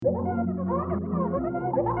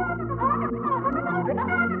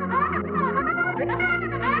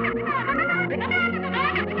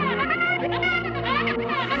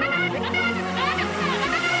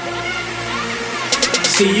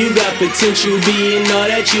See you got potential being all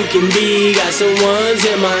that you can be. Got some ones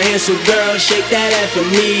in my hand, so girl, shake that ass for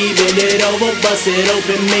me. Bend it over, bust it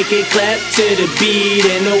open, make it clap to the beat.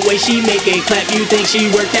 And the way she make it clap, you think she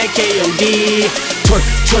work that KOD. Twerk,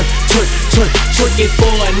 twerk, twerk, twerk, twerk it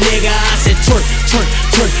for a nigga. I said twerk, twerk,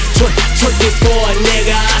 twerk, twerk, twerk it for a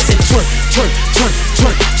nigga. I said twerk, twerk, twerk,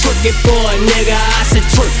 twerk, twerk it for a nigga. I said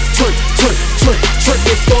twerk, twerk, twerk, twerk, twerk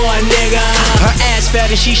it for a nigga. Her ass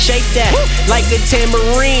fat and she shake that like a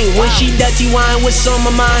tambourine. When she dirty wine with some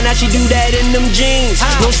of mine, now she do that in them jeans.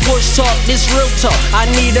 No sports talk, this real talk. I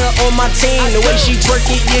need her on my team. The way she twerk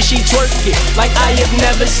it, yeah, she twerk it like I have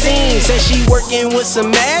never seen. Said she working with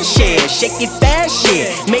some ass, yeah, shake it fast,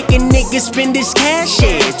 yeah, making niggas spend this cash,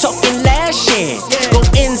 yeah, talking last, yeah. Go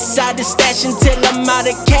inside the stash until I'm out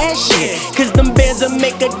of cash, yeah, cause them bands will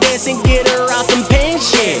make her dance and get her out them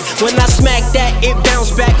pants, yeah. When I smack that, it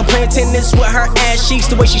bounce back. I'm playing tennis with her ass cheeks.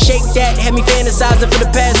 The way she shake that had me fantasizing for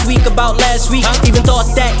the past week about last week. Even thought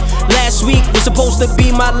that last week was supposed to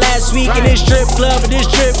be my last week in this strip club.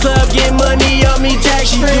 Get money on me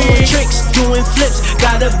tax free. Doing tricks, doing flips,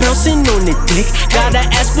 got her bouncing on the dick. Got her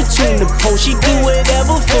ass between the poles, she do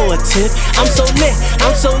whatever for a tip. I'm so lit,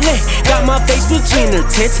 I'm so lit. Got my face between her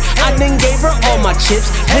tits. I done gave her all my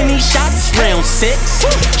chips. Penny shots, round 6.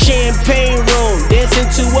 Champagne room, dancing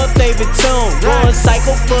to a favorite tune. Going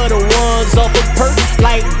psycho for the ones off a perk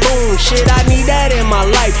like boom. Shit, I need that in my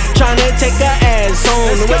life. Tryna take her ass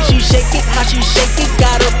home. The way she shake it, how she shake it,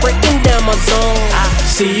 got her breaking down my zone.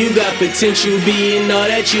 See you got potential being all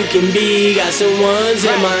that you can be. Got some ones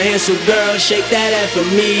in my hand, so girl, shake that ass for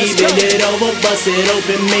me. Bend it over, bust it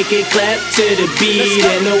open, make it clap to the beat.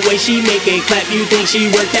 And the way she make it clap, you think she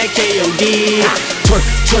work that KOD. Twerk,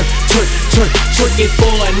 twerk, twerk, twerk, twerk it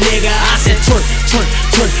for a nigga. I said twerk, twerk,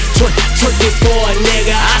 twerk, twerk, twerk it for a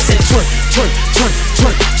nigga. I said twerk, twerk, twerk,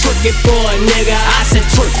 twerk, twerk it for a nigga. I said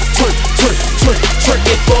twerk, twerk, twerk, twerk, twerk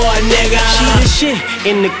it for a nigga. She the shit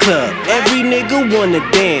in the club, every nigga wanna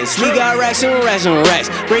dance. We got racks and racks and racks,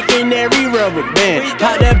 breaking every rubber band.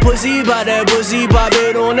 Pop that pussy, pop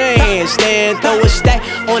it on a handstand. Throw a stack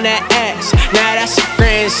on that ass, now that's a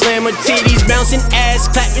grand slam. Her titties bouncing, ass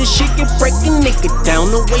clapping, she can break a nigga down.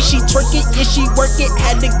 The way she twerk it, yeah, she work it,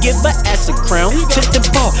 had to give her ass a crown. Tip the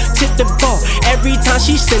ball, every time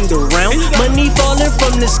she send around. Money falling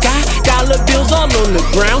from the sky, dollar bills all on the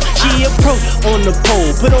ground. She a pro on the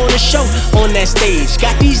pole, put on a show on that stage.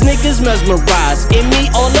 Got these niggas mesmerized, and me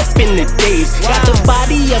all up in the days. Got the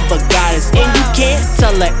body of a goddess, and you can't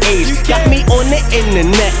tell her age. Got me on the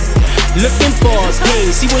internet, looking for a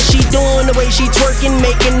pain. See what she doing, the way she twerking,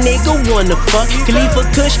 make a nigga wanna fuck. Khalifa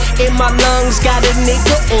Kush in my lungs, got a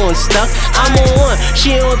nigga on stuck. I'm on one,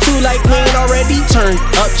 she on two like we ain't already turned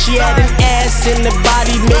up. She had an ass in the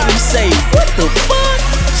body, made me say, what the fuck?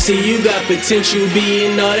 See you got potential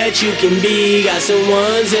being all that you can be. Got some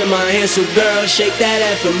ones in my hand, so girl, shake that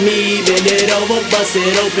ass for me. Bend it over, bust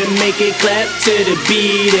it open, make it clap to the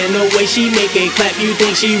beat. And the way she make it clap, you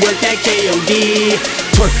think she work that KOD.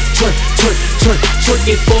 Twerk, twerk, twerk, twerk, twerk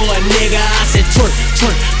it for a nigga. I said twerk,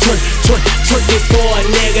 twerk,